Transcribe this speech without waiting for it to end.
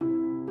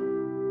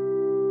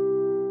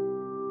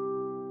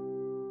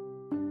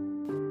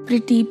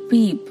Pretty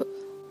Peep.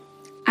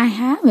 I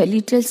have a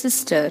little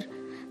sister.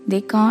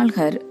 They call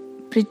her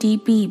Pretty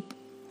Peep.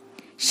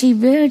 She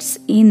wades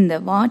in the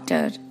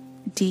water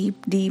deep,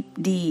 deep,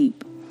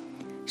 deep.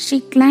 She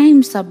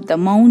climbs up the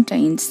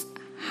mountains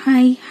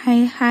high,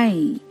 high,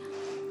 high.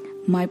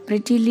 My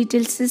pretty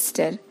little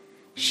sister,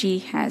 she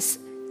has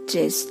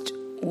just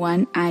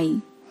one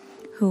eye.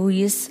 Who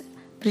is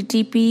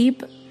Pretty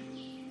Peep?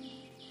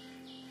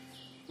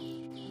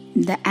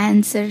 The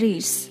answer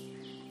is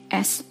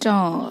a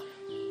star.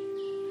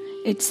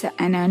 It's an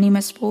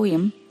anonymous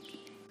poem.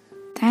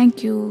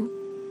 Thank you.